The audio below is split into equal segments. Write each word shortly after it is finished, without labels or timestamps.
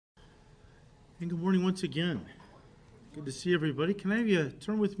And good morning once again. Good to see everybody. Can I have you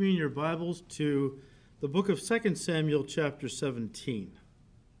turn with me in your Bibles to the book of 2 Samuel chapter 17.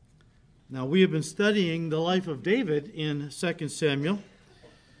 Now, we have been studying the life of David in 2 Samuel,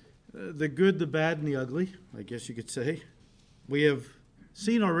 the good, the bad, and the ugly, I guess you could say. We have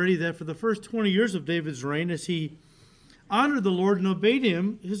seen already that for the first 20 years of David's reign, as he honored the Lord and obeyed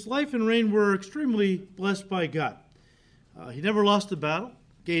him, his life and reign were extremely blessed by God. He never lost a battle,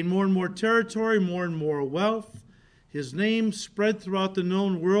 gained more and more territory, more and more wealth. His name spread throughout the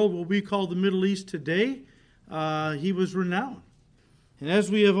known world, what we call the Middle East today. He was renowned. And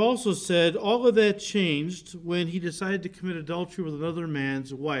as we have also said, all of that changed when he decided to commit adultery with another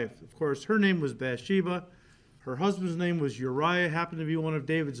man's wife. Of course, her name was Bathsheba. Her husband's name was Uriah, happened to be one of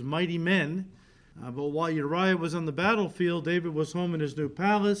David's mighty men. But while Uriah was on the battlefield, David was home in his new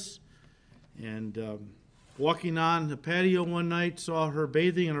palace. And walking on the patio one night, saw her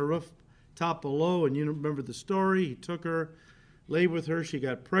bathing on a rooftop below. And you remember the story. He took her, lay with her. She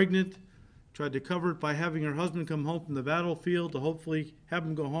got pregnant. Tried to cover it by having her husband come home from the battlefield to hopefully have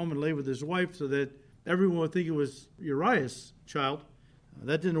him go home and lay with his wife so that everyone would think it was Uriah's child.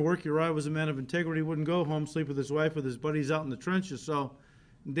 That didn't work. Uriah was a man of integrity. He wouldn't go home, sleep with his wife, with his buddies out in the trenches. So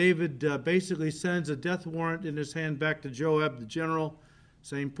David basically sends a death warrant in his hand back to Joab, the general,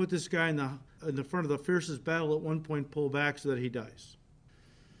 saying, put this guy in the front of the fiercest battle, at one point pull back so that he dies.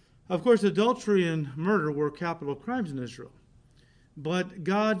 Of course, adultery and murder were capital crimes in Israel. But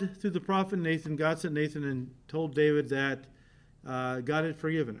God, through the prophet Nathan, God sent Nathan and told David that God had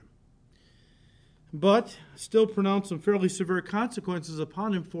forgiven him. But still pronounced some fairly severe consequences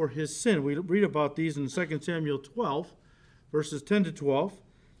upon him for his sin. We read about these in 2 Samuel 12, verses 10 to 12.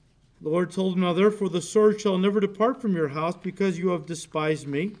 The Lord told him, now therefore the sword shall never depart from your house, because you have despised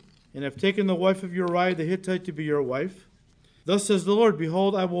me, and have taken the wife of Uriah the Hittite to be your wife. Thus says the Lord,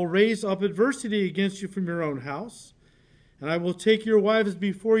 behold, I will raise up adversity against you from your own house, and I will take your wives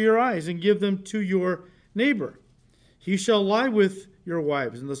before your eyes, and give them to your neighbor. He shall lie with your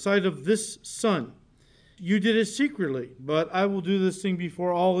wives in the sight of this son. You did it secretly, but I will do this thing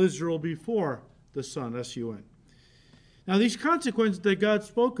before all Israel, before the son, S-U-N. Now, these consequences that God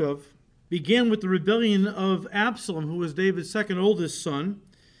spoke of began with the rebellion of Absalom, who was David's second oldest son,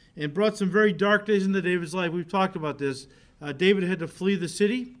 and brought some very dark days into David's life. We've talked about this. David had to flee the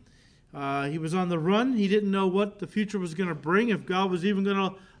city. He was on the run. He didn't know what the future was going to bring, if God was even going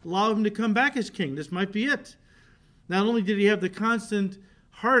to allow him to come back as king. This might be it. Not only did he have the constant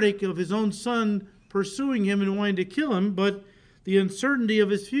heartache of his own son pursuing him and wanting to kill him, but the uncertainty of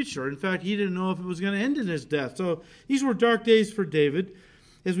his future. In fact, he didn't know if it was going to end in his death. So these were dark days for David.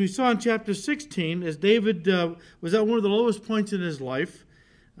 As we saw in chapter 16, as David was at one of the lowest points in his life,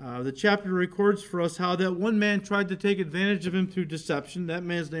 the chapter records for us how that one man tried to take advantage of him through deception. That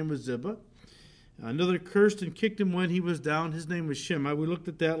man's name was Ziba. Another cursed and kicked him when he was down. His name was Shimei. We looked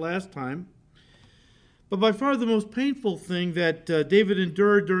at that last time. But by far the most painful thing that David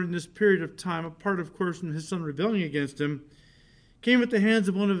endured during this period of time, apart, of course, from his son rebelling against him, came at the hands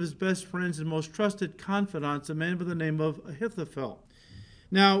of one of his best friends and most trusted confidants, a man by the name of Ahithophel.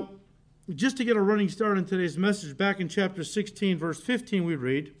 Now, just to get a running start on today's message, back in chapter 16, verse 15, we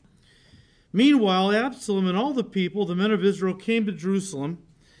read, meanwhile, Absalom and all the people, the men of Israel, came to Jerusalem,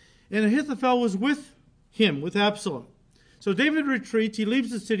 and Ahithophel was with him, with Absalom. So David retreats, he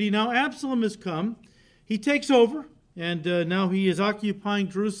leaves the city. Now Absalom has come. He takes over, and now he is occupying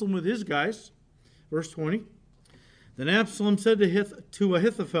Jerusalem with his guys. Verse 20. Then Absalom said to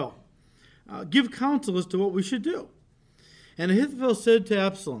Ahithophel, give counsel as to what we should do. And Ahithophel said to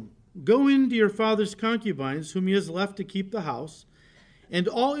Absalom, go into your father's concubines, whom he has left to keep the house, and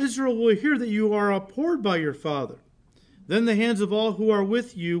all Israel will hear that you are abhorred by your father. Then the hands of all who are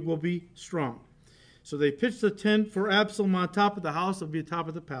with you will be strong. So they pitched a tent for Absalom on top of the house, that would be the top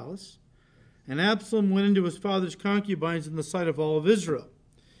of the palace. And Absalom went into his father's concubines in the sight of all of Israel.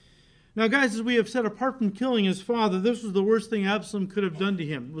 Now, guys, as we have said, apart from killing his father, this was the worst thing Absalom could have done to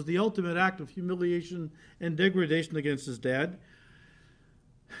him. It was the ultimate act of humiliation and degradation against his dad.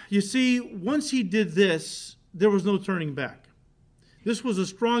 You see, once he did this, there was no turning back. This was a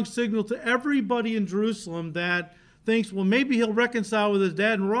strong signal to everybody in Jerusalem that thinks, well, maybe he'll reconcile with his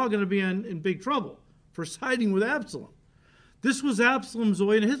dad, and we're all going to be in big trouble for siding with Absalom. This was Absalom's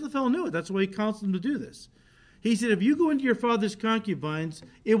way, and Ahithophel knew it. That's why he counseled him to do this. He said, if you go into your father's concubines,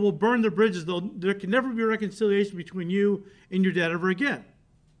 it will burn the bridges. There can never be a reconciliation between you and your dad ever again.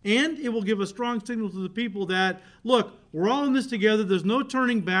 And it will give a strong signal to the people that, look, we're all in this together. There's no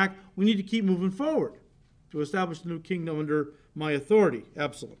turning back. We need to keep moving forward to establish a new kingdom under my authority,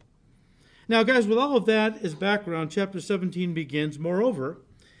 Absalom. Now, guys, with all of that as background, chapter 17 begins. Moreover,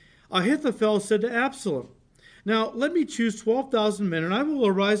 Ahithophel said to Absalom, "Now let me choose 12,000 men, and I will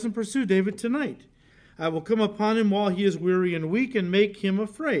arise and pursue David tonight. I will come upon him while he is weary and weak, and make him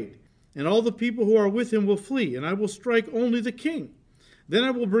afraid. And all the people who are with him will flee, and I will strike only the king. Then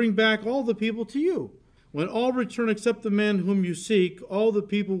I will bring back all the people to you. When all return except the man whom you seek, all the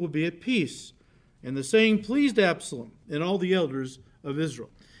people will be at peace." And the saying pleased Absalom and all the elders of Israel.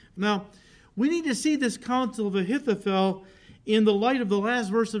 Now, we need to see this counsel of Ahithophel in the light of the last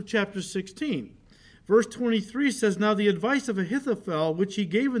verse of chapter 16. Verse 23 says, "Now the advice of Ahithophel, which he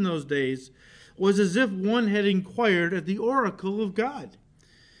gave in those days, was as if one had inquired at the oracle of God.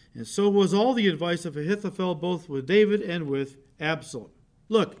 And so was all the advice of Ahithophel, both with David and with Absalom."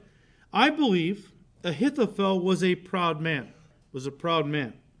 Look, I believe Ahithophel was a proud man.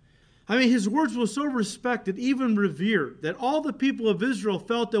 I mean, his words were so respected, even revered, that all the people of Israel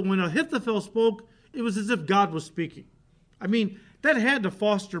felt that when Ahithophel spoke, it was as if God was speaking. I mean, that had to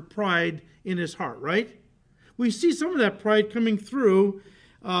foster pride in his heart, right? We see some of that pride coming through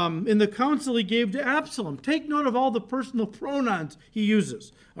in the counsel he gave to Absalom. Take note of all the personal pronouns he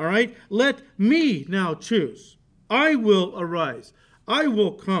uses, all right? "Let me now choose. I will arise. I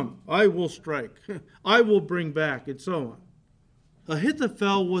will come. I will strike. I will bring back," and so on.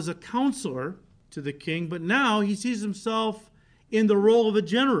 Ahithophel was a counselor to the king, but now he sees himself in the role of a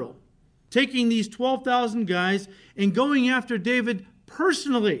general, taking these 12,000 guys and going after David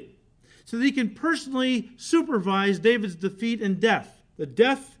personally, so that he can personally supervise David's defeat and death, the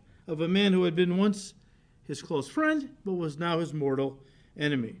death of a man who had been once his close friend, but was now his mortal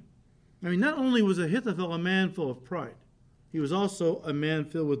enemy. I mean, not only was Ahithophel a man full of pride, he was also a man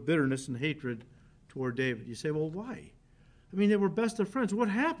filled with bitterness and hatred toward David. You say, well, why? I mean, they were best of friends. What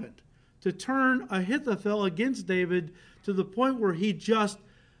happened to turn Ahithophel against David to the point where he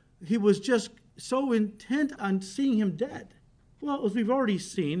was just so intent on seeing him dead? Well, as we've already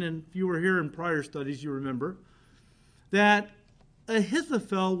seen, and if you were here in prior studies, you remember, that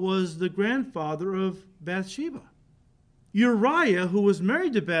Ahithophel was the grandfather of Bathsheba. Uriah, who was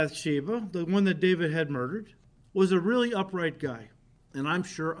married to Bathsheba, the one that David had murdered, was a really upright guy. And I'm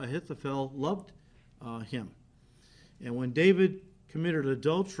sure Ahithophel loved him. And when David committed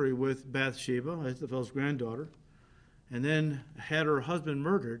adultery with Bathsheba, Ahithophel's granddaughter, and then had her husband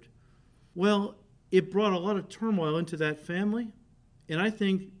murdered, well, it brought a lot of turmoil into that family, and I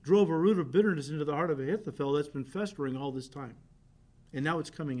think drove a root of bitterness into the heart of Ahithophel that's been festering all this time. And now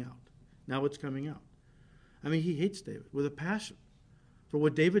it's coming out. I mean, he hates David with a passion for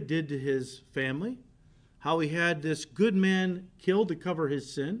what David did to his family, how he had this good man killed to cover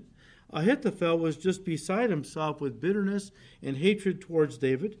his sin. Ahithophel was just beside himself with bitterness and hatred towards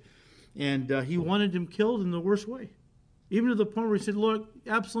David, and he wanted him killed in the worst way. Even to the point where he said, "Look,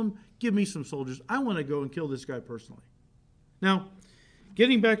 Absalom, give me some soldiers. I want to go and kill this guy personally." Now,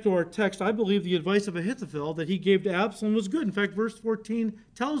 getting back to our text, I believe the advice of Ahithophel that he gave to Absalom was good. In fact, verse 14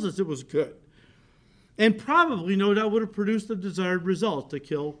 tells us it was good. And probably, no doubt, would have produced the desired result to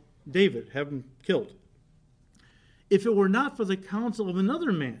kill David, have him killed, if it were not for the counsel of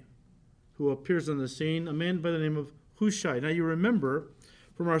another man who appears on the scene, a man by the name of Hushai. Now, you remember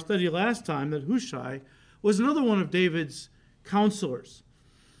from our study last time that Hushai was another one of David's counselors.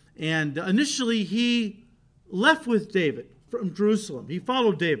 And initially, he left with David from Jerusalem. He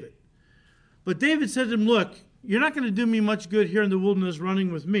followed David. But David said to him, "Look, you're not going to do me much good here in the wilderness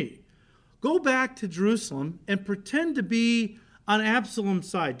running with me. Go back to Jerusalem and pretend to be on Absalom's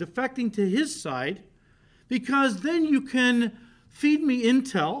side, defecting to his side, because then you can feed me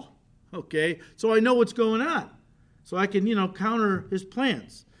intel, okay, so I know what's going on, so I can, counter his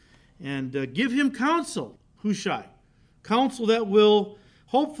plans, and give him counsel, Hushai, counsel that will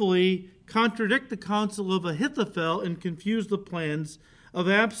hopefully contradict the counsel of Ahithophel and confuse the plans of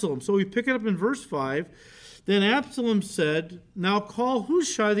Absalom." So we pick it up in verse 5. Then Absalom said, "Now call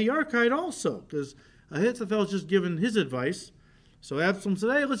Hushai the Archite also," because Ahithophel's just given his advice. So Absalom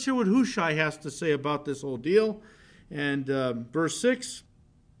said, "Hey, let's hear what Hushai has to say about this whole deal." And verse 6,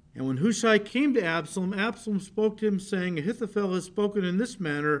 "And when Hushai came to Absalom, Absalom spoke to him, saying, Ahithophel has spoken in this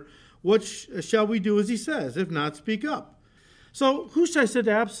manner. What shall we do as he says? If not, speak up." So Hushai said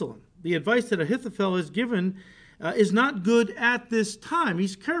to Absalom, the advice that Ahithophel has given is not good at this time.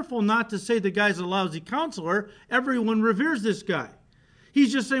 He's careful not to say the guy's a lousy counselor. Everyone reveres this guy.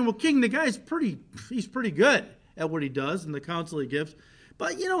 He's just saying, well, King, the guy's he's pretty good at what he does and the counsel he gives.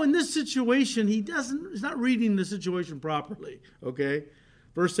 But, in this situation, he's not reading the situation properly, okay?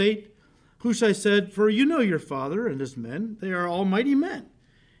 Verse 8, Hushai said, "For you know your father and his men, they are almighty men,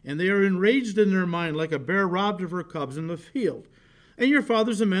 and they are enraged in their mind like a bear robbed of her cubs in the field. And your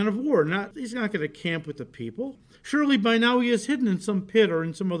father's a man of war. He's not going to camp with the people. Surely by now he is hidden in some pit or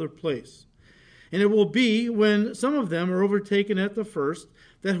in some other place. And it will be, when some of them are overtaken at the first,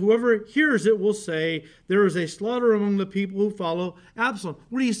 that whoever hears it will say, there is a slaughter among the people who follow Absalom.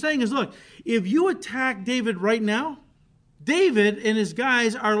 What he's saying is, look, if you attack David right now, David and his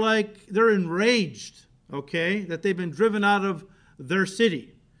guys are like, they're enraged, okay, that they've been driven out of their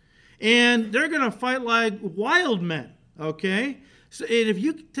city. And they're going to fight like wild men, okay? So, and if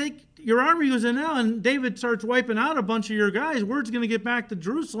you take your army goes in now and David starts wiping out a bunch of your guys, word's going to get back to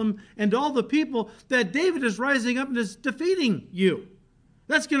Jerusalem and to all the people that David is rising up and is defeating you.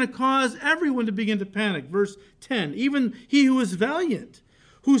 That's going to cause everyone to begin to panic. Verse 10, even he who is valiant,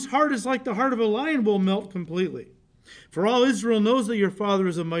 whose heart is like the heart of a lion, will melt completely. For all Israel knows that your father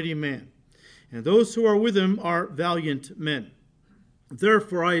is a mighty man, and those who are with him are valiant men.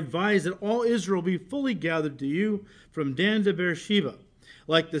 Therefore I advise that all Israel be fully gathered to you from Dan to Beersheba,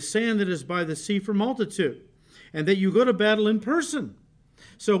 like the sand that is by the sea for multitude, and that you go to battle in person.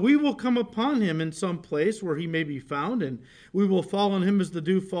 So we will come upon him in some place where he may be found, and we will fall on him as the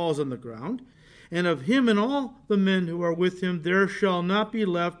dew falls on the ground. And of him and all the men who are with him there shall not be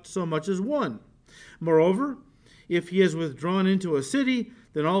left so much as one. Moreover, if he has withdrawn into a city,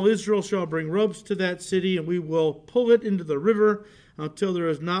 then all Israel shall bring ropes to that city, and we will pull it into the river until there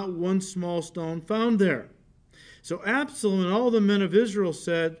is not one small stone found there. So Absalom and all the men of Israel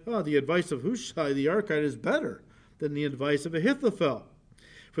said, the advice of Hushai the Archite is better than the advice of Ahithophel.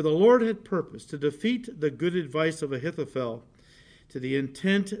 For the Lord had purposed to defeat the good advice of Ahithophel, to the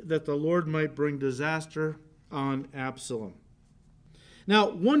intent that the Lord might bring disaster on Absalom. Now,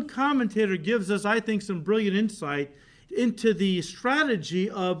 one commentator gives us, I think, some brilliant insight into the strategy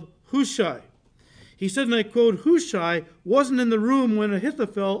of Hushai. He said, and I quote, Hushai wasn't in the room when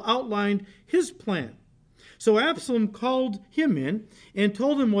Ahithophel outlined his plan. So Absalom called him in and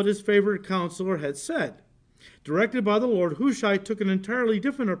told him what his favorite counselor had said. Directed by the Lord, Hushai took an entirely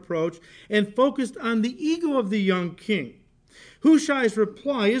different approach and focused on the ego of the young king. Hushai's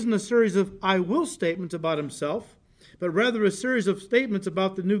reply isn't a series of I will statements about himself, but rather a series of statements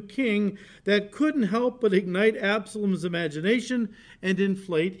about the new king that couldn't help but ignite Absalom's imagination and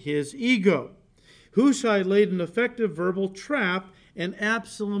inflate his ego. Hushai laid an effective verbal trap, and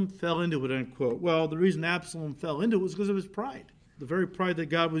Absalom fell into it, unquote. Well, the reason Absalom fell into it was because of his pride, the very pride that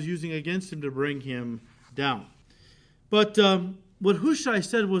God was using against him to bring him down. But what Hushai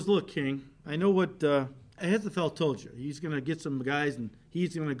said was, look, king, I know what Ahithophel told you. He's going to get some guys, and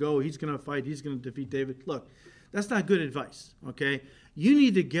he's going to go, he's going to fight, he's going to defeat David. Look, that's not good advice, okay? You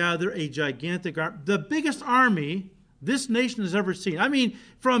need to gather a gigantic army, the biggest army this nation has ever seen. I mean,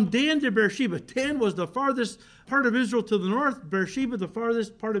 from Dan to Beersheba. Dan was the farthest part of Israel to the north, Beersheba the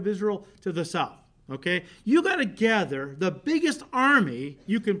farthest part of Israel to the south, okay? You got to gather the biggest army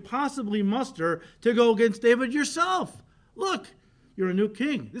you can possibly muster to go against David yourself. Look, you're a new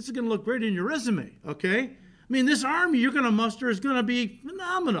king. This is going to look great in your resume, okay? I mean, this army you're going to muster is going to be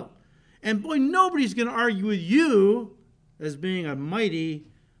phenomenal. And boy, nobody's going to argue with you as being a mighty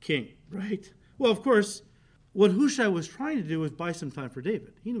king, right? Well, of course, what Hushai was trying to do was buy some time for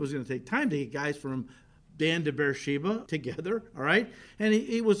David. He knew it was going to take time to get guys from Dan to Beersheba together, all right? And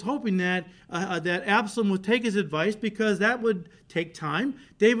he was hoping that that Absalom would take his advice because that would take time.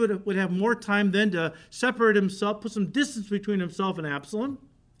 David would have more time then to separate himself, put some distance between himself and Absalom,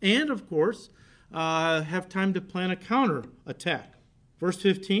 and, of course, have time to plan a counter attack. Verse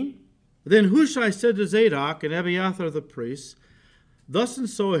 15, then Hushai said to Zadok and Abiathar the priests, thus and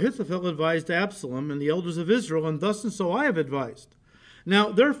so Ahithophel advised Absalom and the elders of Israel, and thus and so I have advised.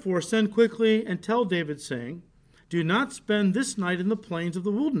 Now, therefore, send quickly and tell David, saying, do not spend this night in the plains of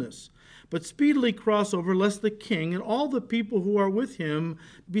the wilderness, but speedily cross over, lest the king and all the people who are with him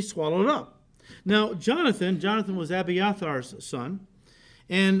be swallowed up. Now, Jonathan was Abiathar's son,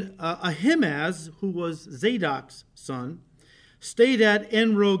 and Ahimaaz, who was Zadok's son, stayed at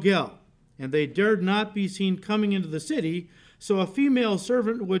En-Rogel, and they dared not be seen coming into the city, so a female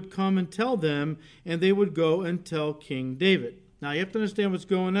servant would come and tell them, and they would go and tell King David. Now, you have to understand what's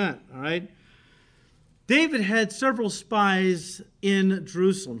going on, all right? David had several spies in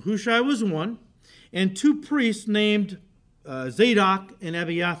Jerusalem. Hushai was one, and two priests named Zadok and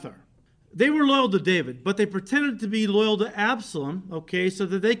Abiathar. They were loyal to David, but they pretended to be loyal to Absalom, okay, so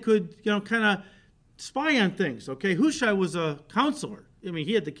that they could, kind of spy on things, okay? Hushai was a counselor. I mean,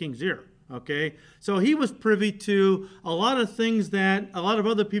 he had the king's ear, okay? So he was privy to a lot of things that a lot of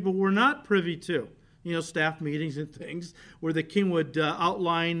other people were not privy to. Staff meetings and things where the king would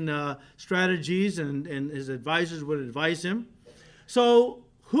outline strategies and his advisors would advise him. So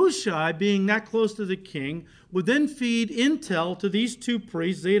Hushai, being that close to the king, would then feed intel to these two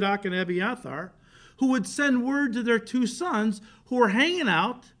priests, Zadok and Abiathar, who would send word to their two sons who were hanging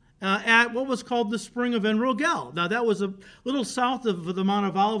out at what was called the Spring of En-Rogel. Now, that was a little south of the Mount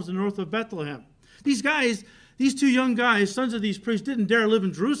of Olives and north of Bethlehem. These guys, these two young guys, sons of these priests, didn't dare live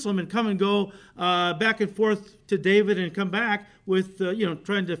in Jerusalem and come and go back and forth to David and come back with,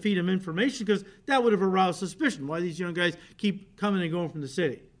 trying to feed him information, because that would have aroused suspicion. Why these young guys keep coming and going from the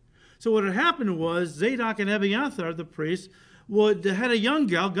city? So what had happened was Zadok and Abiathar, the priests, had a young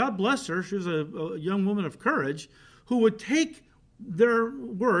gal, God bless her, she was a young woman of courage, who would take their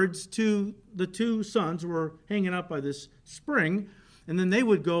words to the two sons who were hanging out by this spring, and then they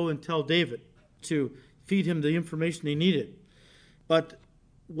would go and tell David to feed him the information he needed. But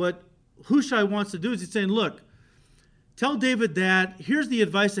what Hushai wants to do is he's saying, look, tell David that here's the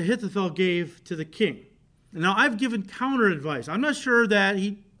advice that Ahithophel gave to the king. And now I've given counter advice. I'm not sure that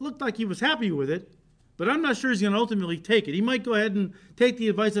he looked like he was happy with it, but I'm not sure he's going to ultimately take it. He might go ahead and take the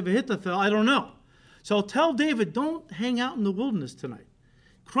advice of Ahithophel. I don't know. So tell David, don't hang out in the wilderness tonight.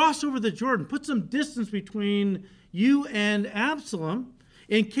 Cross over the Jordan. Put some distance between you and Absalom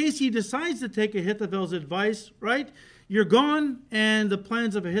in case he decides to take Ahithophel's advice, right? You're gone, and the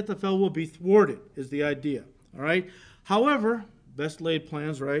plans of Ahithophel will be thwarted, is the idea, all right? However, best laid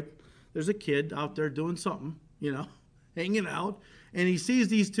plans, right? There's a kid out there doing something, hanging out, and he sees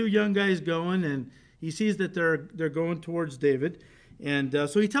these two young guys going, and he sees that they're going towards David, and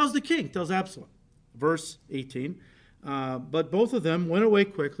so he tells the king, tells Absalom. Verse 18, but both of them went away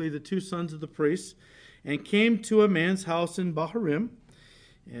quickly, the two sons of the priests, and came to a man's house in Bahurim,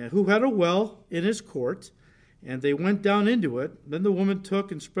 who had a well in his court, and they went down into it. Then the woman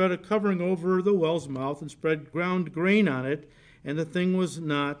took and spread a covering over the well's mouth and spread ground grain on it, and the thing was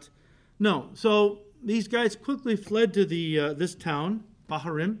not known. So these guys quickly fled to this town,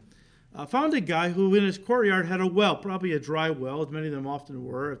 Bahurim, found a guy who in his courtyard had a well, probably a dry well, as many of them often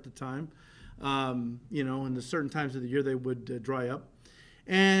were at the time. In the certain times of the year they would dry up.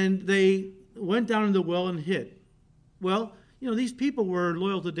 And they went down in the well and hid. Well, these people were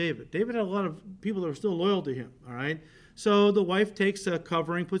loyal to David. David had a lot of people that were still loyal to him, all right? So the wife takes a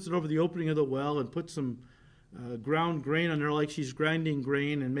covering, puts it over the opening of the well, and puts some ground grain on there like she's grinding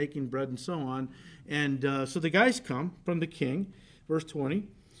grain and making bread and so on. And so the guys come from the king, verse 20,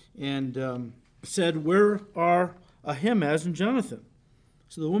 and said, "Where are Ahimaaz and Jonathan?"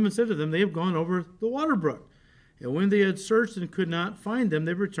 So the woman said to them, "They have gone over the water brook." And when they had searched and could not find them,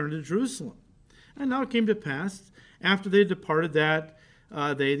 they returned to Jerusalem. And now it came to pass, after they had departed, that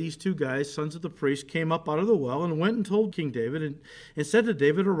these two guys, sons of the priest, came up out of the well and went and told King David and said to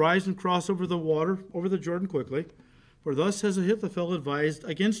David, "Arise and cross over the water, over the Jordan quickly, for thus has Ahithophel advised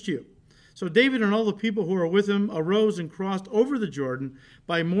against you." So David and all the people who were with him arose and crossed over the Jordan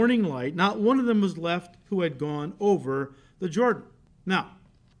by morning light. Not one of them was left who had gone over the Jordan. Now,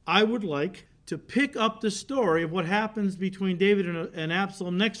 I would like to pick up the story of what happens between David and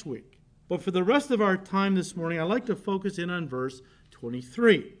Absalom next week. But for the rest of our time this morning, I'd like to focus in on verse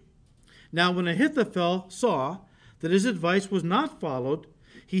 23. Now, when Ahithophel saw that his advice was not followed,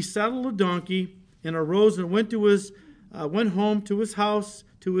 he saddled a donkey and arose and went home to his house,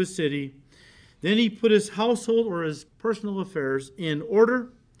 to his city. Then he put his household or his personal affairs in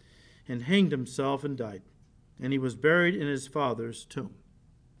order and hanged himself and died. And he was buried in his father's tomb.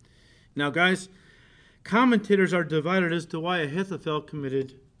 Now, guys, commentators are divided as to why Ahithophel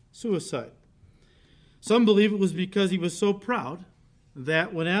committed suicide. Some believe it was because he was so proud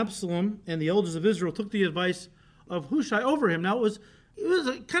that when Absalom and the elders of Israel took the advice of Hushai over him, now it was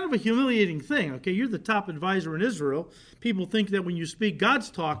kind of a humiliating thing. Okay, you're the top advisor in Israel. People think that when you speak, God's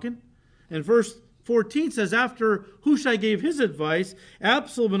talking. And verse 14 says, after Hushai gave his advice,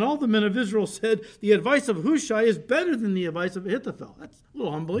 Absalom and all the men of Israel said, "The advice of Hushai is better than the advice of Ahithophel." That's a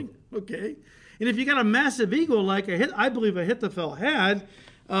little humbling, okay? And if you got a massive ego like I believe Ahithophel had,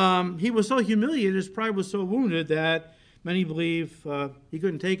 he was so humiliated, his pride was so wounded that many believe he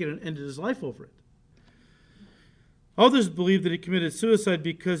couldn't take it and ended his life over it. Others believe that he committed suicide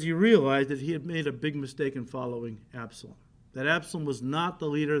because he realized that he had made a big mistake in following Absalom. That Absalom was not the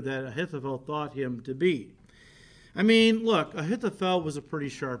leader that Ahithophel thought him to be. I mean, look, Ahithophel was a pretty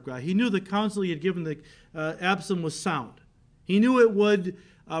sharp guy. He knew the counsel he had given Absalom was sound. He knew it would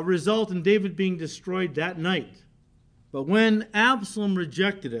result in David being destroyed that night. But when Absalom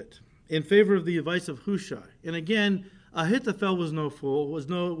rejected it in favor of the advice of Hushai, and again, Ahithophel was no fool,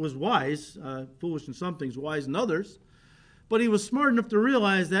 was wise, foolish in some things, wise in others, but he was smart enough to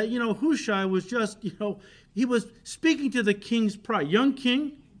realize that, Hushai was just, he was speaking to the king's pride. Young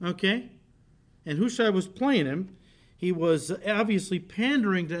king, okay? And Hushai was playing him. He was obviously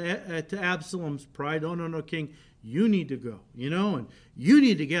pandering to Absalom's pride. Oh, no, king, you need to go, and you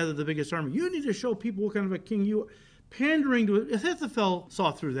need to gather the biggest army. You need to show people what kind of a king you are. Pandering to it. Ahithophel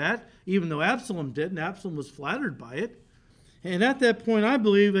saw through that, even though Absalom didn't. Absalom was flattered by it. And at that point, I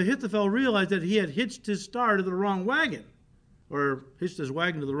believe Ahithophel realized that he had hitched his star to the wrong wagon. Or hitched his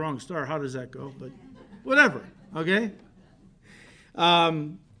wagon to the wrong star. How does that go? But whatever, okay?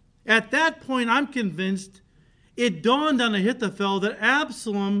 At that point, I'm convinced it dawned on Ahithophel that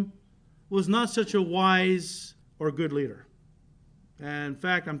Absalom was not such a wise or good leader. And in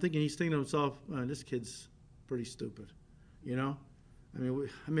fact, I'm thinking he's thinking to himself, this kid's pretty stupid, I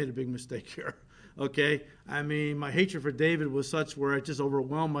made a big mistake here, okay? My hatred for David was such where it just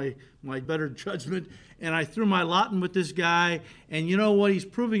overwhelmed my better judgment, and I threw my lot in with this guy, and you know what? He's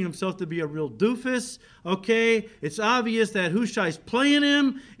proving himself to be a real doofus, okay? It's obvious that Hushai's playing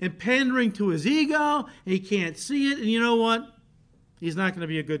him and pandering to his ego, and he can't see it, and you know what? He's not going to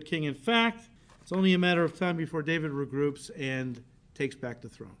be a good king. In fact, it's only a matter of time before David regroups and takes back the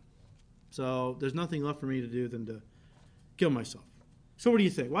throne. So there's nothing left for me to do than to kill myself. So what do you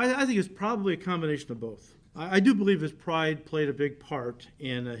think? Well, I think it's probably a combination of both. I do believe his pride played a big part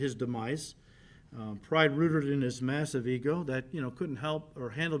in his demise. Pride rooted in his massive ego that couldn't help or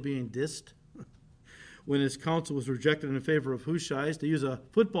handle being dissed when his counsel was rejected in favor of Hushai's. To use a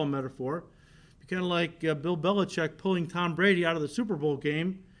football metaphor, kind of like Bill Belichick pulling Tom Brady out of the Super Bowl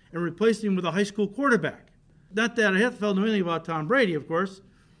game and replacing him with a high school quarterback. Not that Ahithophel knew anything about Tom Brady, of course.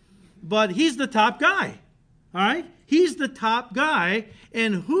 But he's the top guy, all right? He's the top guy,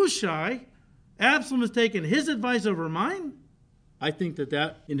 and Hushai, Absalom has taken his advice over mine. I think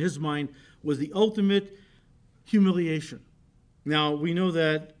that in his mind, was the ultimate humiliation. Now, we know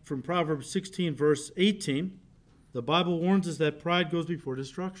that from Proverbs 16, verse 18, the Bible warns us that pride goes before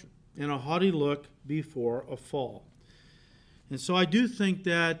destruction, and a haughty look before a fall. And so I do think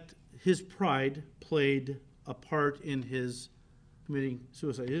that his pride played a part in his committing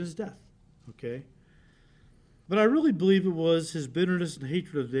suicide, his death, okay? But I really believe it was his bitterness and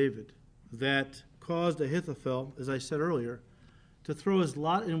hatred of David that caused Ahithophel, as I said earlier, to throw his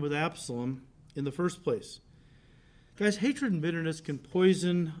lot in with Absalom in the first place. Guys, hatred and bitterness can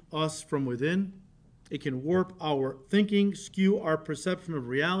poison us from within. It can warp our thinking, skew our perception of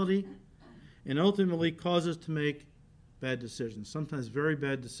reality, and ultimately cause us to make bad decisions, sometimes very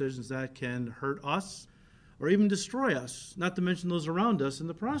bad decisions that can hurt us or even destroy us, not to mention those around us in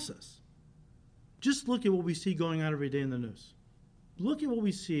the process. Just look at what we see going on every day in the news. Look at what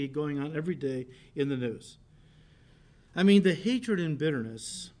we see going on every day in the news. The hatred and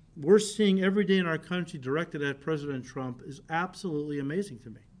bitterness we're seeing every day in our country directed at President Trump is absolutely amazing to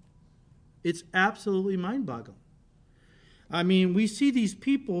me. It's absolutely mind-boggling. We see these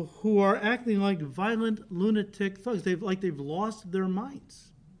people who are acting like violent lunatic thugs. They've lost their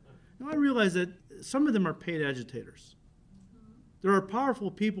minds. Now, I realize that some of them are paid agitators. There are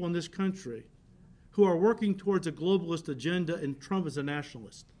powerful people in this country who are working towards a globalist agenda, and Trump is a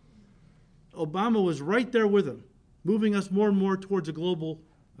nationalist. Obama was right there with him, moving us more and more towards a global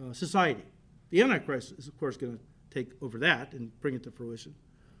society. The Antichrist is, of course, going to take over that and bring it to fruition.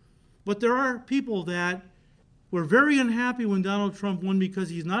 But there are people that were very unhappy when Donald Trump won because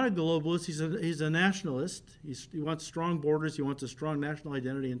he's not a globalist, he's a nationalist. He wants strong borders, he wants a strong national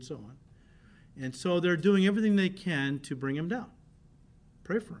identity, and so on. And so they're doing everything they can to bring him down.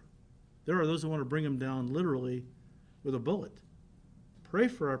 Pray for him. There are those who want to bring him down literally with a bullet. Pray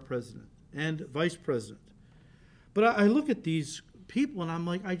for our president and vice president. But I look at these people and I'm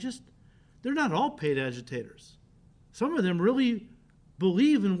like, they're not all paid agitators. Some of them really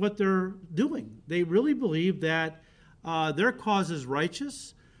believe in what they're doing. They really believe that their cause is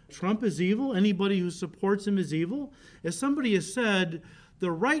righteous. Trump is evil. Anybody who supports him is evil. As somebody has said,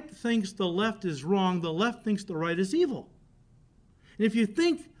 the right thinks the left is wrong. The left thinks the right is evil. And if you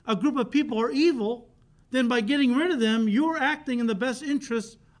think a group of people are evil, then by getting rid of them, you're acting in the best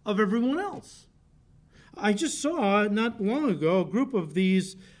interest of everyone else. I just saw, not long ago, a group of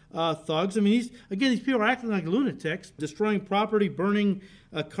these thugs. These people are acting like lunatics, destroying property, burning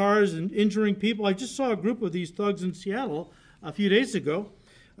cars, and injuring people. I just saw a group of these thugs in Seattle a few days ago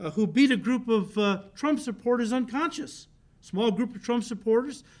who beat a group of Trump supporters unconscious. Small group of Trump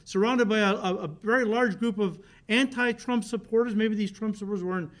supporters surrounded by a very large group of anti-Trump supporters. Maybe these Trump supporters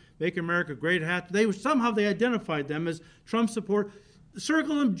were in Make America Great hats. They identified them as Trump support.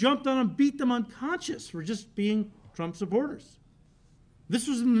 Circled them, jumped on them, beat them unconscious for just being Trump supporters. This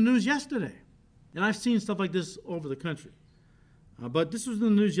was in the news yesterday. And I've seen stuff like this over the country. But this was in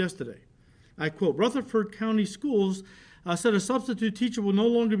the news yesterday. I quote, Rutherford County Schools said a substitute teacher will no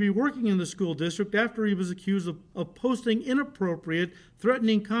longer be working in the school district after he was accused of posting inappropriate,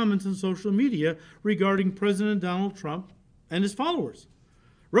 threatening comments on social media regarding President Donald Trump and his followers.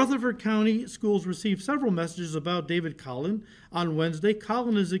 Rutherford County schools received several messages about David Collin. On Wednesday,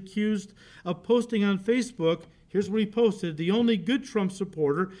 Collin is accused of posting on Facebook, here's what he posted, "The only good Trump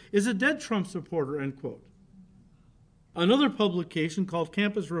supporter is a dead Trump supporter," end quote. Another publication called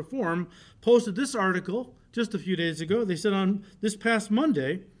Campus Reform posted this article just a few days ago. They said on this past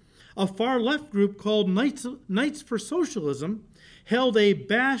Monday, a far-left group called Knights for Socialism held a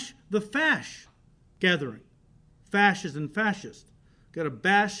Bash the Fash gathering. Fash is in fascist. Got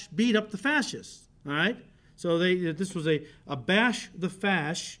to beat up the fascists, all right? So this was a Bash the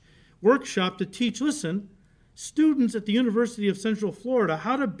Fash workshop to teach, listen, students at the University of Central Florida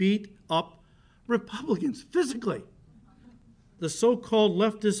how to beat up Republicans physically. The so-called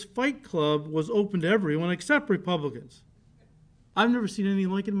leftist fight club was open to everyone except Republicans. I've never seen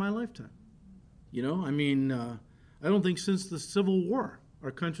anything like it in my lifetime. I don't think since the Civil War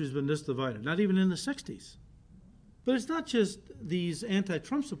our country's been this divided, not even in the 60s. But it's not just these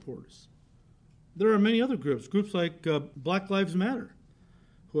anti-Trump supporters. There are many other groups like Black Lives Matter,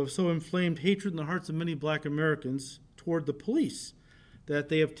 who have so inflamed hatred in the hearts of many black Americans toward the police that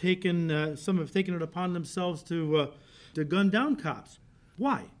they have some have taken it upon themselves to gun down cops.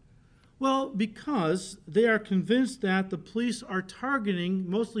 Why? Well, because they are convinced that the police are targeting,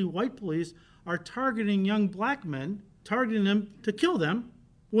 mostly white police, are targeting young black men, targeting them to kill them,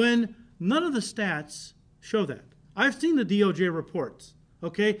 when none of the stats show that. I've seen the DOJ reports,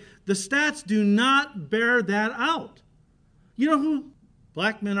 okay? The stats do not bear that out. You know who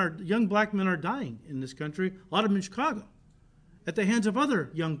young black men are dying in this country? A lot of them in Chicago, at the hands of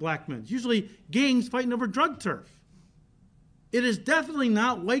other young black men, usually gangs fighting over drug turf. It is definitely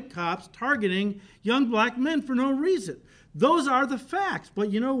not white cops targeting young black men for no reason. Those are the facts.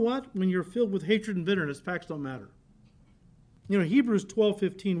 But you know what? When you're filled with hatred and bitterness, facts don't matter. Hebrews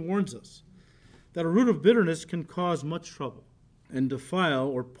 12:15 warns us that a root of bitterness can cause much trouble and defile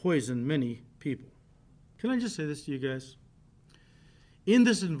or poison many people. Can I just say this to you guys? In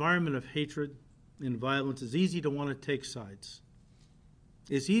this environment of hatred and violence, it's easy to want to take sides.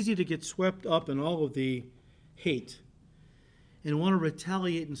 It's easy to get swept up in all of the hate and want to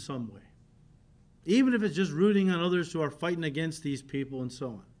retaliate in some way, even if it's just rooting on others who are fighting against these people and so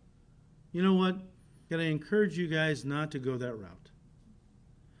on. You know what? Can I encourage you guys not to go that route?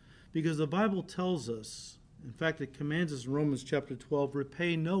 Because the Bible tells us, in fact, it commands us in Romans chapter 12,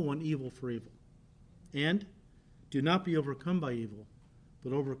 repay no one evil for evil. And do not be overcome by evil,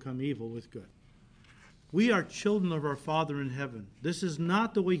 but overcome evil with good. We are children of our Father in heaven. This is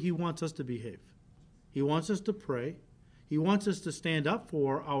not the way He wants us to behave. He wants us to pray. He wants us to stand up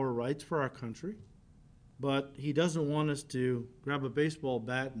for our rights, for our country. But He doesn't want us to grab a baseball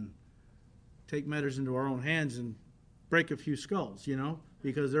bat and take matters into our own hands and break a few skulls,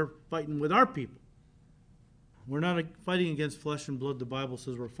 because they're fighting with our people. We're not fighting against flesh and blood. The Bible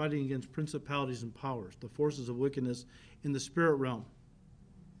says we're fighting against principalities and powers, the forces of wickedness in the spirit realm.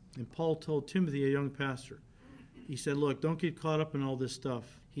 And Paul told Timothy, a young pastor, he said, look, don't get caught up in all this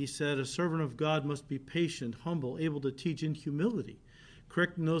stuff. He said, a servant of God must be patient, humble, able to teach in humility,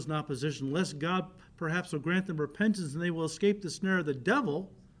 correcting those in opposition, lest God perhaps will grant them repentance and they will escape the snare of the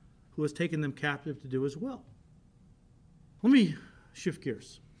devil who has taken them captive to do his will. Let me shift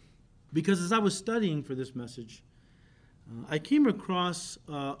gears, because as I was studying for this message, I came across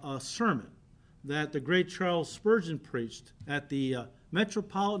a sermon that the great Charles Spurgeon preached at the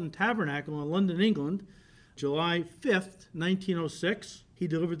Metropolitan Tabernacle in London, England, July 5th, 1906. He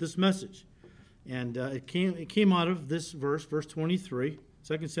delivered this message, and it came out of this verse 23,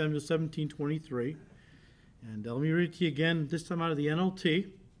 2 Samuel 17:23. And let me read it to you again, this time out of the NLT.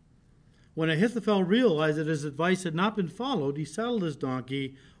 When Ahithophel realized that his advice had not been followed, he saddled his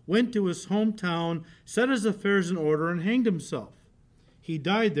donkey, went to his hometown, set his affairs in order, and hanged himself. He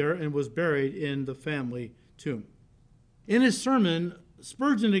died there and was buried in the family tomb. In his sermon,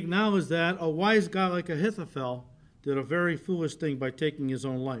 Spurgeon acknowledged that a wise guy like Ahithophel did a very foolish thing by taking his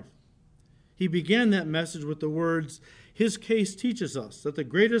own life. He began that message with the words, "His case teaches us that the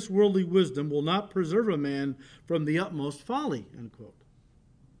greatest worldly wisdom will not preserve a man from the utmost folly," end quote.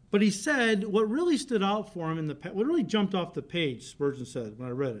 But he said what really stood out for him, what really jumped off the page, Spurgeon said when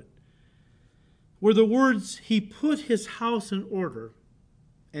I read it, were the words, "He put his house in order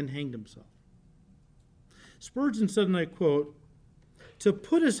and hanged himself." Spurgeon said, and I quote, "To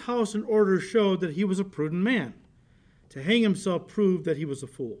put his house in order showed that he was a prudent man. To hang himself proved that he was a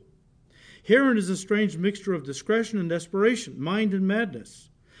fool. Herein is a strange mixture of discretion and desperation, mind and madness.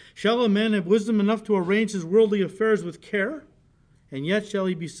 Shall a man have wisdom enough to arrange his worldly affairs with care? And yet shall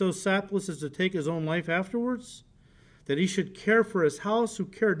he be so sapless as to take his own life afterwards? That he should care for his house, who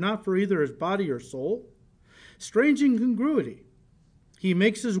cared not for either his body or soul? Strange incongruity. He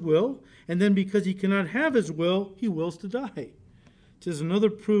makes his will, and then because he cannot have his will, he wills to die. 'Tis another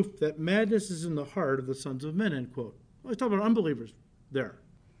proof that madness is in the heart of the sons of men, end quote. Well, he's talking about unbelievers there.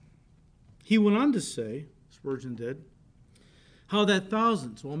 He went on to say, Spurgeon did, how that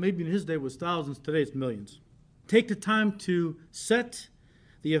thousands, well, maybe in his day it was thousands, today it's millions, take the time to set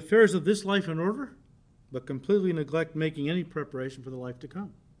the affairs of this life in order, but completely neglect making any preparation for the life to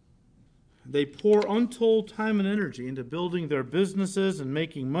come. They pour untold time and energy into building their businesses and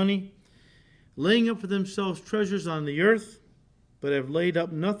making money, laying up for themselves treasures on the earth, but have laid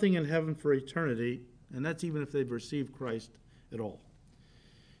up nothing in heaven for eternity, and that's even if they've received Christ at all.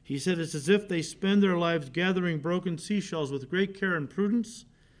 He said it's as if they spend their lives gathering broken seashells with great care and prudence,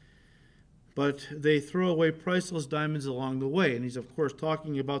 but they throw away priceless diamonds along the way. And he's, of course,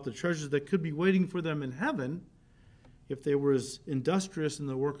 talking about the treasures that could be waiting for them in heaven if they were as industrious in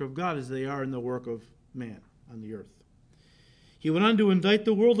the work of God as they are in the work of man on the earth. He went on to indict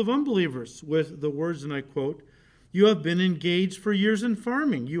the world of unbelievers with the words, and I quote, "You have been engaged for years in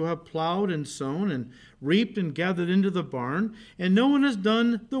farming. You have plowed and sown and reaped and gathered into the barn, and no one has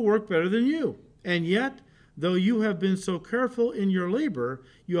done the work better than you. And yet, though you have been so careful in your labor,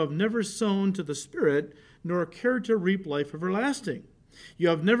 you have never sown to the Spirit, nor cared to reap life everlasting. You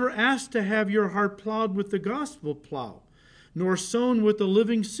have never asked to have your heart plowed with the gospel plow, nor sown with the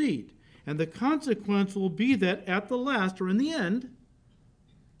living seed. And the consequence will be that at the last, or in the end,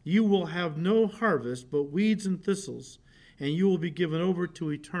 you will have no harvest but weeds and thistles, and you will be given over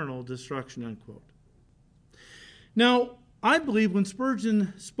to eternal destruction," unquote. Now, I believe when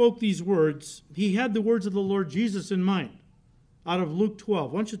Spurgeon spoke these words, he had the words of the Lord Jesus in mind, out of Luke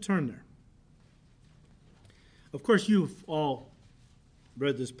 12. Why don't you turn there? Of course, you've all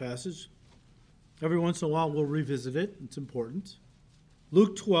read this passage. Every once in a while, we'll revisit it. It's important.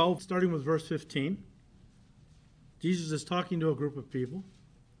 Luke 12, starting with verse 15. Jesus is talking to a group of people.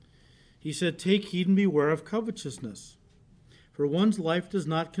 He said, "Take heed and beware of covetousness, for one's life does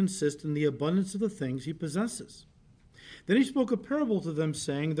not consist in the abundance of the things he possesses." Then he spoke a parable to them,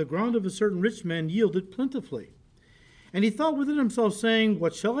 saying, "The ground of a certain rich man yielded plentifully. And he thought within himself, saying,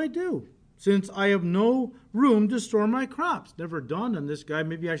 What shall I do, since I have no room to store my crops?" Never dawned on this guy,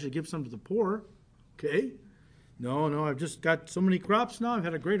 maybe I should give some to the poor. Okay? No, I've just got so many crops now. I've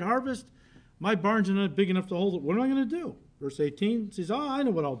had a great harvest. My barns are not big enough to hold it. What am I going to do? Verse 18 says, I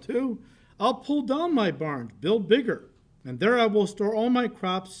know what I'll do. I'll pull down my barns, build bigger, and there I will store all my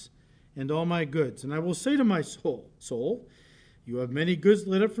crops and all my goods. And I will say to my soul, you have many goods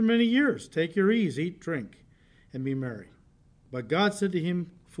laid up for many years. Take your ease, eat, drink, and be merry. But God said to him,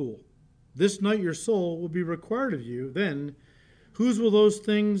 Fool, this night your soul will be required of you. Then whose will those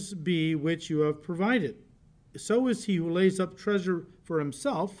things be which you have provided? So is he who lays up treasure for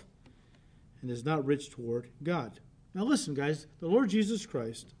himself and is not rich toward God. Now listen, guys, the Lord Jesus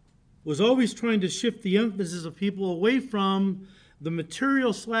Christ was always trying to shift the emphasis of people away from the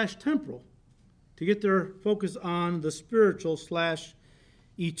material/temporal to get their focus on the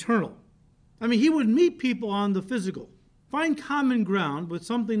spiritual/eternal. I mean, he would meet people on the physical, find common ground with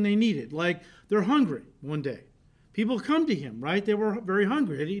something they needed, like they're hungry one day. People come to him, right? They were very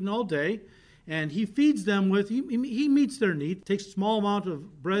hungry, had eaten all day, and he feeds them with, he meets their need, takes a small amount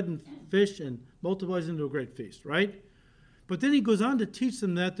of bread and fish and multiplies into a great feast, right? But then he goes on to teach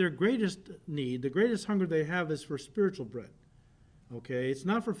them that their greatest need, the greatest hunger they have is for spiritual bread. Okay? It's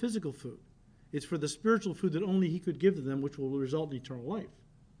not for physical food. It's for the spiritual food that only he could give to them, which will result in eternal life.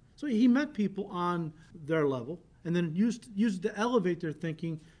 So he met people on their level and then used to elevate their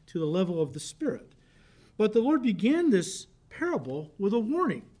thinking to the level of the Spirit. But the Lord began this parable with a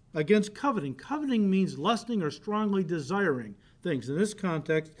warning against coveting. Coveting means lusting or strongly desiring things. In this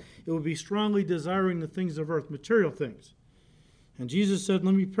context, it would be strongly desiring the things of earth, material things. And Jesus said,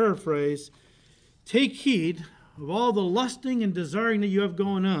 let me paraphrase, take heed of all the lusting and desiring that you have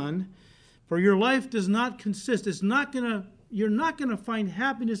going on, for your life does not consist, you're not going to find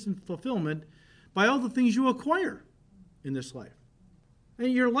happiness and fulfillment by all the things you acquire in this life.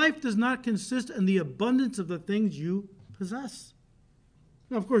 And your life does not consist in the abundance of the things you possess.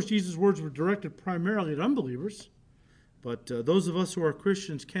 Now, of course, Jesus' words were directed primarily at unbelievers, but those of us who are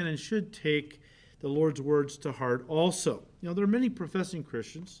Christians can and should take the Lord's words to heart also. You know, there are many professing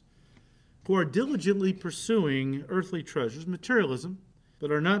Christians who are diligently pursuing earthly treasures, materialism,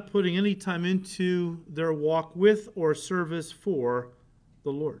 but are not putting any time into their walk with or service for the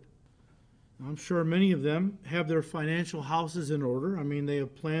Lord. I'm sure many of them have their financial houses in order. I mean, they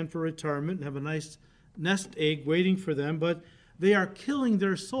have planned for retirement and have a nice nest egg waiting for them, but they are killing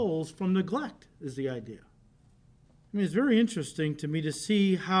their souls from neglect, is the idea. I mean, it's very interesting to me to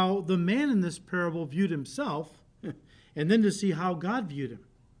see how the man in this parable viewed himself and then to see how God viewed him.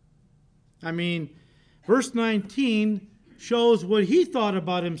 I mean, verse 19 shows what he thought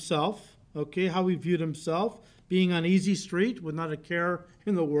about himself, okay, how he viewed himself, being on easy street with not a care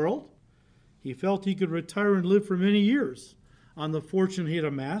in the world. He felt he could retire and live for many years on the fortune he had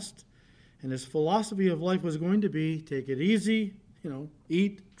amassed. And his philosophy of life was going to be, take it easy,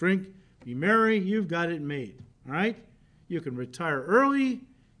 eat, drink, be merry, you've got it made. All right? You can retire early.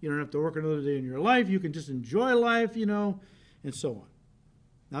 You don't have to work another day in your life. You can just enjoy life, and so on.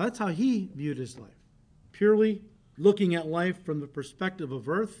 Now, that's how he viewed his life. Purely looking at life from the perspective of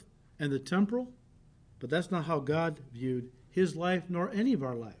earth and the temporal. But that's not how God viewed his life nor any of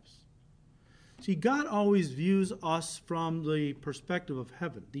our lives. See, God always views us from the perspective of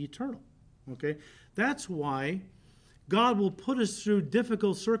heaven, the eternal. Okay? That's why God will put us through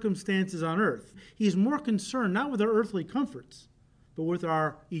difficult circumstances on earth. He's more concerned not with our earthly comforts, but with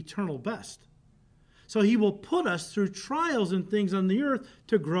our eternal best. So he will put us through trials and things on the earth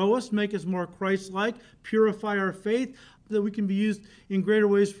to grow us, make us more Christ-like, purify our faith, that we can be used in greater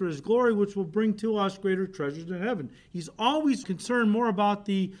ways for his glory, which will bring to us greater treasures in heaven. He's always concerned more about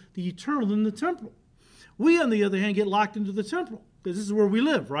the eternal than the temporal. We, on the other hand, get locked into the temporal, because this is where we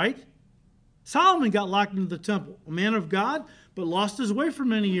live, right? Solomon got locked into the temple, a man of God, but lost his way for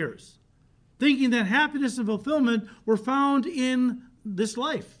many years, thinking that happiness and fulfillment were found in this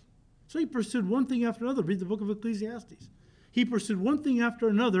life. So he pursued one thing after another. Read the book of Ecclesiastes. He pursued one thing after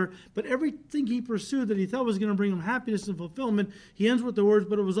another, but everything he pursued that he thought was going to bring him happiness and fulfillment, he ends with the words,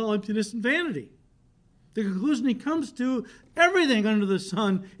 but it was all emptiness and vanity. The conclusion he comes to, everything under the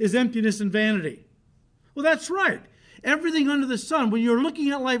sun is emptiness and vanity. Well, that's right. Everything under the sun, when you're looking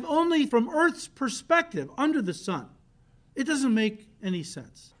at life only from earth's perspective, under the sun, it doesn't make any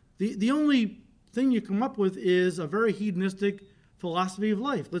sense. The only thing you come up with is a very hedonistic philosophy of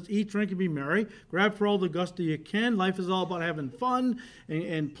life. Let's eat, drink, and be merry. Grab for all the gusto you can. Life is all about having fun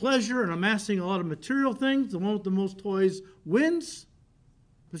and pleasure and amassing a lot of material things. The one with the most toys wins.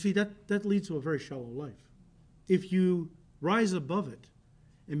 But see, that leads to a very shallow life. If you rise above it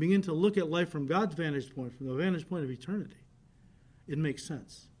and begin to look at life from God's vantage point, from the vantage point of eternity, it makes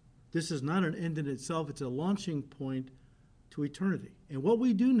sense. This is not an end in itself. It's a launching point to eternity. And what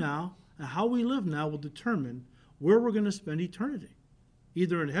we do now and how we live now will determine where we're going to spend eternity,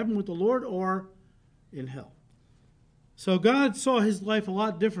 either in heaven with the Lord or in hell. So God saw his life a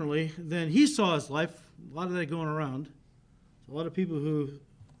lot differently than he saw his life. A lot of that going around. A lot of people who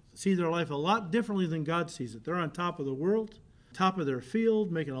see their life a lot differently than God sees it. They're on top of the world, top of their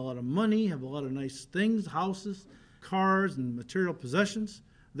field, making a lot of money, have a lot of nice things, houses, cars, and material possessions.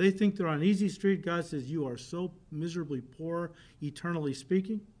 They think they're on easy street. God says, you are so miserably poor, eternally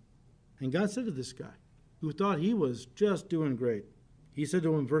speaking. And God said to this guy, who thought he was just doing great, he said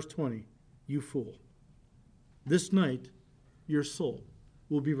to him, verse 20, you fool, this night your soul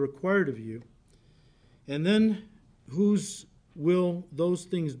will be required of you, and then whose will those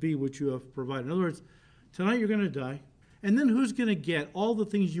things be which you have provided? In other words, tonight you're going to die, and then who's going to get all the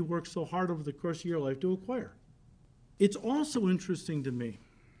things you worked so hard over the course of your life to acquire? It's also interesting to me,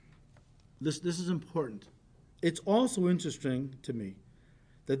 this is important, it's also interesting to me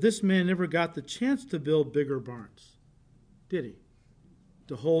that this man never got the chance to build bigger barns, did he?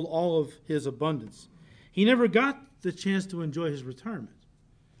 To hold all of his abundance. He never got the chance to enjoy his retirement.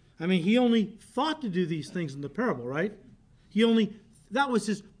 I mean, he only thought to do these things in the parable, right? That was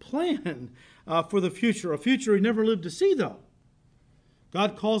his plan for the future, a future he never lived to see, though.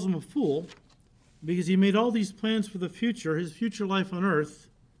 God calls him a fool because he made all these plans for the future, his future life on earth,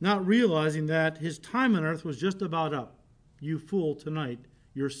 not realizing that his time on earth was just about up. You fool, tonight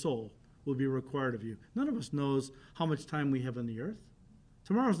your soul will be required of you. None of us knows how much time we have on the earth.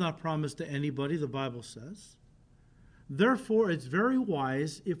 Tomorrow's not promised to anybody, the Bible says. Therefore, it's very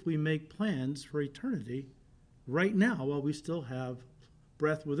wise if we make plans for eternity right now while we still have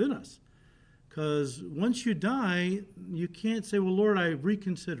breath within us. Because once you die, you can't say, well, Lord, I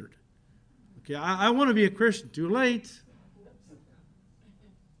reconsidered. Okay, I want to be a Christian. Too late.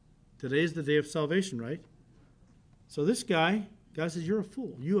 Today is the day of salvation, right? So this guy, God says, you're a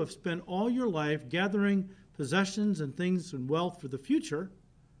fool. You have spent all your life gathering possessions and things and wealth for the future,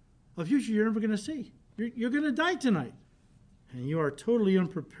 a future you're never going to see. You're going to die tonight. And you are totally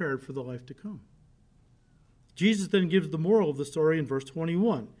unprepared for the life to come. Jesus then gives the moral of the story in verse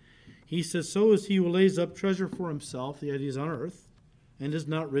 21. He says, so is he who lays up treasure for himself, the idea is on earth, and is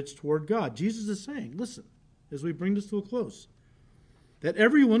not rich toward God. Jesus is saying, listen, as we bring this to a close, that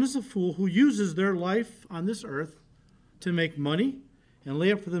everyone is a fool who uses their life on this earth to make money and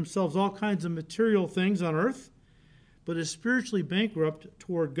lay up for themselves all kinds of material things on earth, but is spiritually bankrupt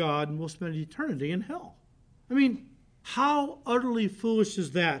toward God and will spend eternity in hell. I mean, how utterly foolish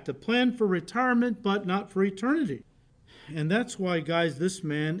is that, to plan for retirement but not for eternity? And that's why, guys, this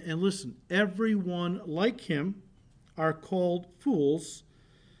man, and listen, everyone like him are called fools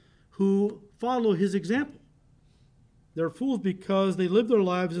who follow his example. They're fools because they live their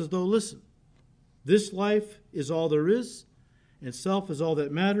lives as though, listen, this life is all there is, and self is all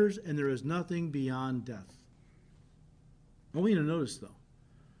that matters, and there is nothing beyond death. I want you to notice, though,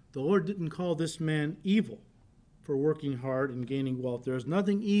 the Lord didn't call this man evil for working hard and gaining wealth. There is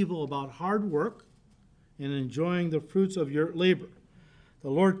nothing evil about hard work and enjoying the fruits of your labor.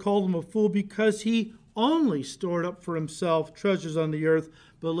 The Lord called him a fool because he only stored up for himself treasures on the earth,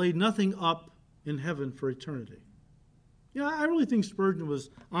 but laid nothing up in heaven for eternity. Yeah, I really think Spurgeon was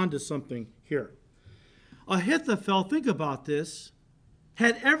onto something here. Ahithophel, think about this,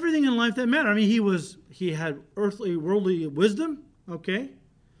 had everything in life that mattered. I mean, he had earthly, worldly wisdom, okay?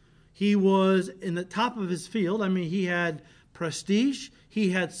 He was in the top of his field. I mean, he had prestige. He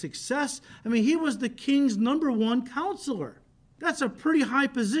had success. I mean, he was the king's #1 counselor. That's a pretty high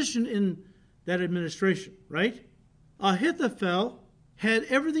position in that administration, right? Ahithophel had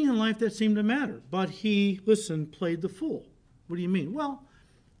everything in life that seemed to matter, but he, listen, played the fool. What do you mean? Well,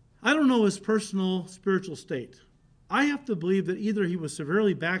 I don't know his personal spiritual state. I have to believe that either he was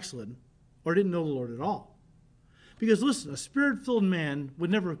severely backslidden or didn't know the Lord at all. Because listen, a spirit-filled man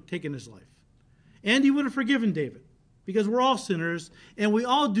would never have taken his life. And he would have forgiven David. Because we're all sinners, and we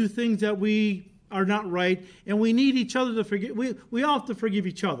all do things that we are not right, and we need each other to forgive. We all have to forgive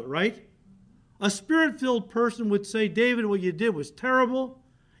each other, right? A spirit-filled person would say, David, what you did was terrible.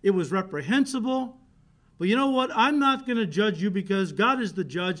 It was reprehensible. But you know what? I'm not going to judge you because God is the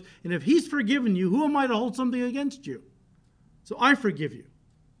judge. And if he's forgiven you, who am I to hold something against you? So I forgive you.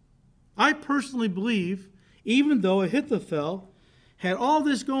 I personally believe, even though Ahithophel had all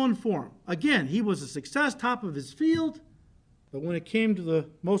this going for him, again, he was a success, top of his field. But when it came to the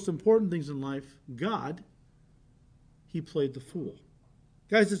most important things in life, God, he played the fool.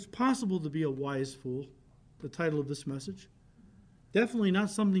 Guys, it's possible to be a wise fool, the title of this message. Definitely not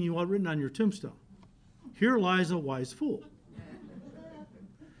something you want written on your tombstone. Here lies a wise fool.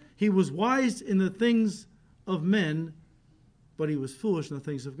 He was wise in the things of men, but he was foolish in the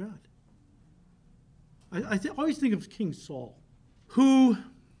things of God. I always think of King Saul, who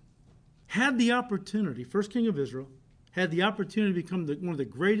had the opportunity, first king of Israel, had the opportunity to become one of the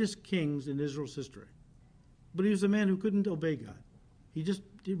greatest kings in Israel's history. But he was a man who couldn't obey God. He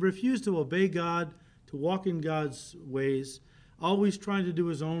refused to obey God, to walk in God's ways, always trying to do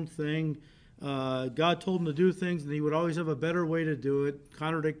his own thing. God told him to do things, and he would always have a better way to do it,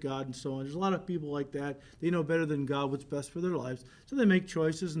 contradict God, and so on. There's a lot of people like that. They know better than God what's best for their lives. So they make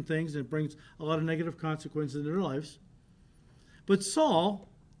choices and things, and it brings a lot of negative consequences in their lives. But Saul,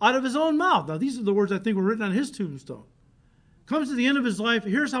 out of his own mouth, now these are the words I think were written on his tombstone, comes to the end of his life.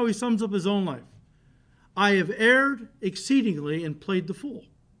 Here's how he sums up his own life. I have erred exceedingly and played the fool.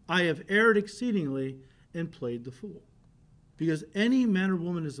 I have erred exceedingly and played the fool. Because any man or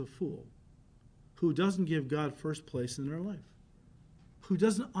woman is a fool who doesn't give God first place in their life, who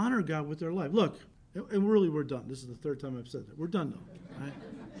doesn't honor God with their life. Look, and really we're done. This is the third time I've said that. We're done now. Right?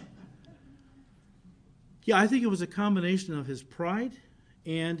 Yeah, I think it was a combination of his pride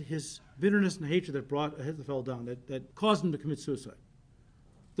and his bitterness and hatred that brought Ahithophel down, that caused him to commit suicide.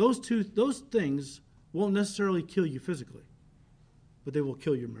 Those things won't necessarily kill you physically, but they will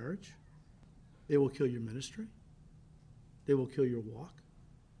kill your marriage. They will kill your ministry. They will kill your walk.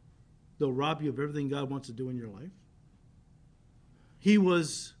 They'll rob you of everything God wants to do in your life. He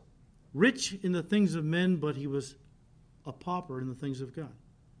was rich in the things of men, but he was a pauper in the things of God.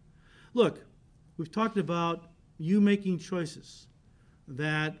 Look, we've talked about you making choices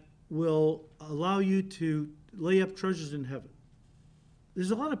that will allow you to lay up treasures in heaven.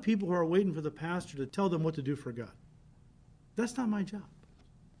 There's a lot of people who are waiting for the pastor to tell them what to do for God. That's not my job.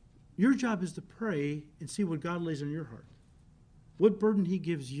 Your job is to pray and see what God lays on your heart. What burden he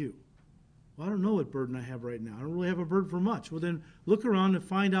gives you. Well, I don't know what burden I have right now. I don't really have a burden for much. Well, then look around and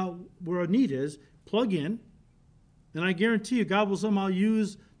find out where a need is, plug in, and I guarantee you God will somehow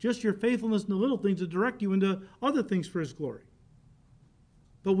use just your faithfulness in the little things to direct you into other things for his glory.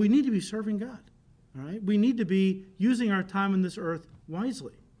 But we need to be serving God. All right? We need to be using our time on this earth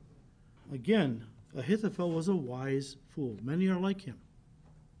wisely. Again, Ahithophel was a wise fool. Many are like him.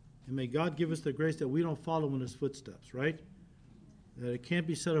 And may God give us the grace that we don't follow in his footsteps, right? that it can't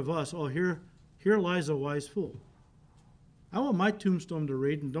be said of us, oh, here lies a wise fool. I want my tombstone to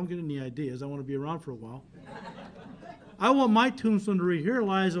read, and don't get any ideas, I want to be around for a while. I want my tombstone to read, here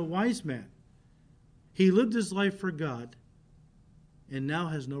lies a wise man. He lived his life for God and now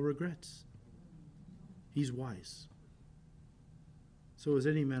has no regrets. He's wise. So is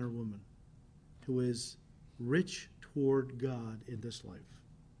any man or woman who is rich toward God in this life.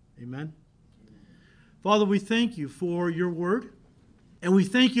 Amen? Father, we thank you for your word. And we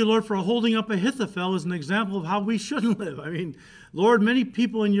thank you, Lord, for holding up Ahithophel as an example of how we shouldn't live. I mean, Lord, many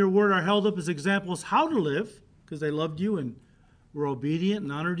people in your word are held up as examples how to live because they loved you and were obedient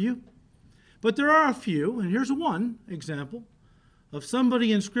and honored you. But there are a few, and here's one example of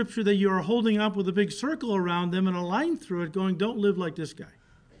somebody in Scripture that you are holding up with a big circle around them and a line through it going, don't live like this guy.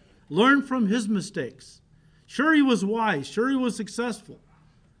 Learn from his mistakes. Sure, he was wise. Sure, he was successful.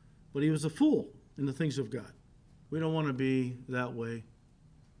 But he was a fool in the things of God. We don't want to be that way.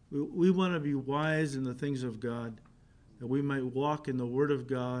 We want to be wise in the things of God, that we might walk in the Word of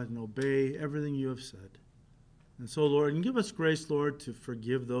God and obey everything you have said. And so, Lord, and give us grace, Lord, to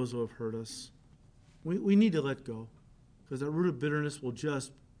forgive those who have hurt us. We need to let go, because that root of bitterness will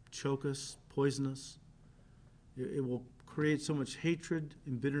just choke us, poison us. It will create so much hatred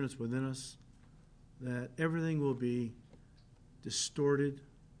and bitterness within us that everything will be distorted.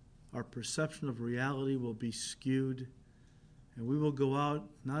 Our perception of reality will be skewed. And we will go out,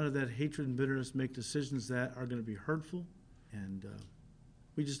 not of that hatred and bitterness, make decisions that are going to be hurtful. And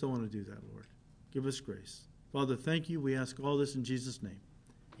we just don't want to do that, Lord. Give us grace. Father, thank you. We ask all this in Jesus' name.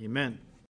 Amen.